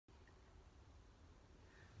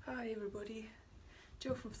Hi everybody,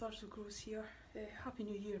 Jill from Thurso Grows here. Happy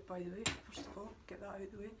New Year, by the way, first of all, get that out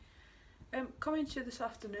of the way. Coming to you this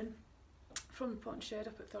afternoon from the pot and shed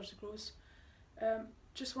up at Thurso Grows.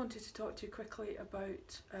 Just wanted to talk to you quickly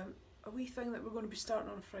about a wee thing that we're going to be starting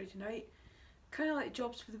on a Friday night. Kind of like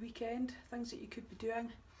jobs for the weekend, things that you could be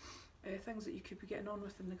doing, things that you could be getting on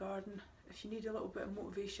with in the garden. If you need a little bit of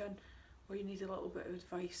motivation or you need a little bit of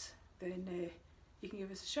advice, then you can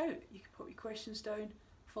give us a shout. You can put your questions down.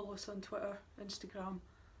 Follow us on Twitter, Instagram,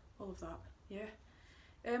 all of that,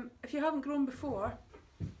 yeah? If you haven't grown before,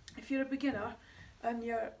 if you're a beginner and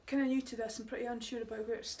you're kind of new to this and pretty unsure about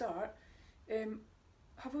where to start,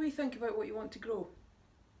 have a wee think about what you want to grow.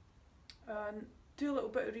 And do a little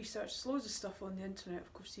bit of research. There's loads of stuff on the internet,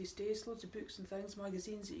 of course, these days, loads of books and things,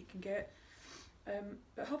 magazines that you can get.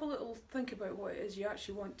 But have a little think about what it is you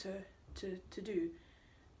actually want to do.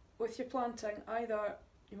 With your planting, either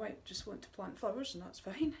you might just want to plant flowers, and that's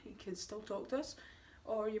fine, you can still talk to us,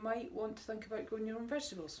 or you might want to think about growing your own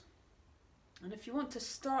vegetables. And if you want to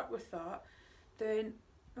start with that, then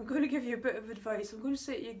I'm going to give you a bit of advice. I'm going to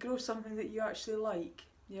say to you, grow something that you actually like,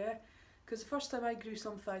 yeah? Because the first time I grew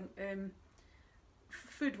something,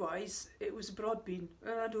 food-wise, it was a broad bean,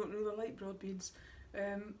 and I don't really like broad beans,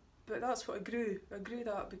 but that's what I grew. I grew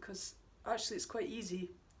that because actually it's quite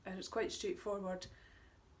easy, and it's quite straightforward,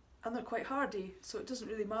 and they're quite hardy, so it doesn't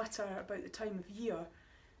really matter about the time of year.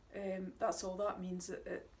 That's all that means,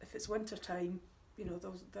 that if it's winter time, you know,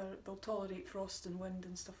 they'll tolerate frost and wind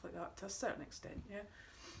and stuff like that to a certain extent, yeah?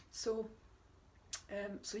 So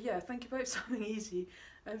yeah, think about something easy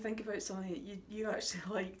and think about something that you actually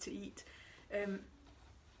like to eat.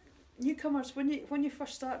 Newcomers, when you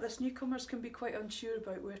first start this, newcomers can be quite unsure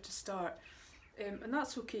about where to start, and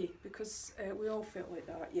that's okay, because we all felt like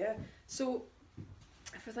that, yeah? So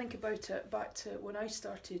if I think about it, back to when I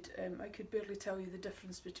started, I could barely tell you the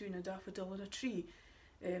difference between a daffodil and a tree.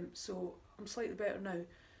 So I'm slightly better now.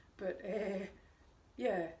 But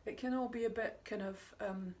yeah, it can all be a bit kind of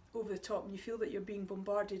over the top, and you feel that you're being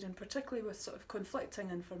bombarded, and particularly with sort of conflicting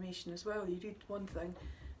information as well. You read one thing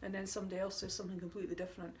and then somebody else says something completely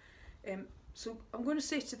different. So I'm going to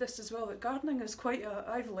say to this as well, that gardening is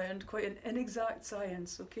I've learned, quite an inexact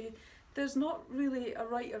science, okay? There's not really a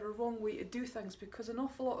right or a wrong way to do things, because an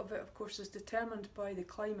awful lot of it, of course, is determined by the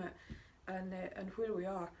climate and where we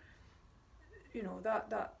are. You know,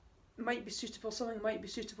 that might be suitable, something might be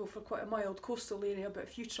suitable for quite a mild coastal area, but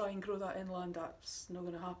if you try and grow that inland, that's not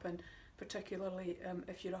going to happen, particularly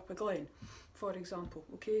if you're up a glen, for example,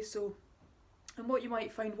 okay? So, and what you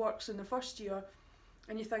might find works in the first year,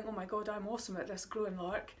 and you think, oh my god, I'm awesome at this growing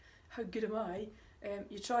lark, how good am I?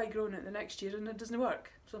 You try growing it the next year and it doesn't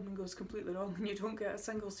work. Something goes completely wrong and you don't get a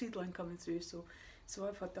single seedling coming through. So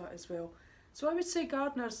I've had that as well. So I would say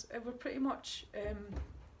gardeners, we're pretty much,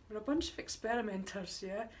 we're a bunch of experimenters,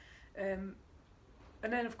 yeah? And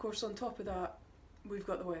then of course on top of that, we've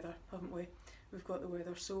got the weather, haven't we? We've got the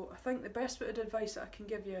weather. So I think the best bit of advice that I can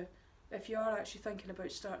give you, if you are actually thinking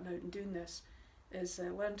about starting out and doing this, is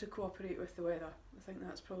learn to cooperate with the weather. I think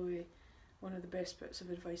that's probably one of the best bits of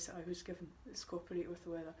advice that I was given, is cooperate with the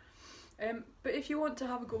weather. But if you want to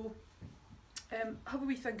have a go, have a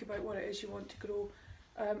wee think about what it is you want to grow.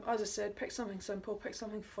 As I said, pick something simple, pick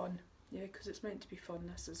something fun, yeah, because it's meant to be fun,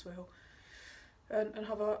 this as well. And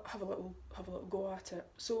have a little go at it.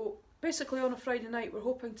 So basically on a Friday night, we're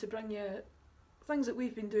hoping to bring you things that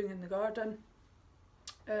we've been doing in the garden,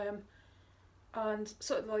 and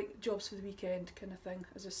sort of like jobs for the weekend kind of thing,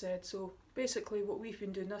 as I said. So basically what we've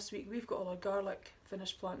been doing this week, we've got all our garlic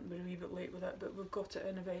finished planting. We're a wee bit late with it, but we've got it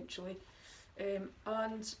in eventually.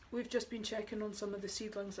 And we've just been checking on some of the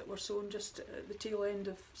seedlings that were sown just at the tail end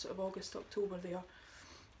of sort of August, October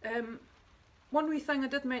there. One wee thing I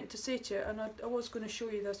did meant to say to you, and I was going to show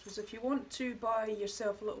you this, was if you want to buy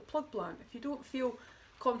yourself a little plug plant, if you don't feel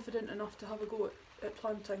confident enough to have a go at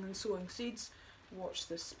planting and sowing seeds, watch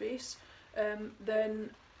this space,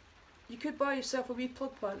 then you could buy yourself a wee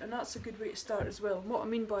plug plant, and that's a good way to start as well. And what I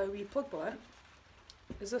mean by a wee plug plant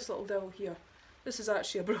is this little devil here. This is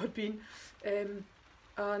actually a broad bean,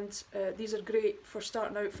 and these are great for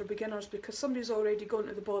starting out for beginners, because somebody's already gone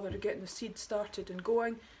to the bother of getting the seed started and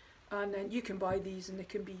going, and then you can buy these, and they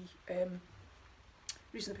can be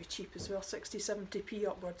reasonably cheap as well, 60–70p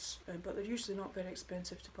upwards, but they're usually not very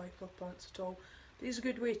expensive to buy plug plants at all. But these are a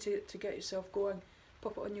good way to get yourself going.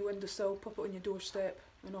 Pop it on your windowsill, pop it on your doorstep,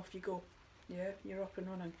 and off you go. Yeah, you're up and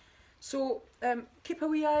running. So keep a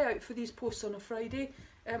wee eye out for these posts on a Friday.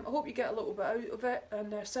 I hope you get a little bit out of it,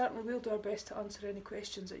 and certainly we'll do our best to answer any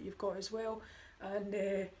questions that you've got as well. And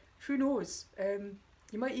who knows,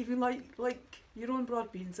 you might even like your own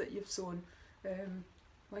broad beans that you've sown.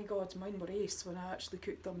 my God, mine were ace when I actually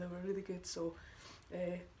cooked them. They were really good. So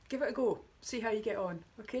give it a go. See how you get on.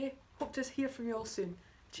 Okay? Hope to hear from you all soon.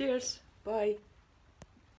 Cheers. Bye.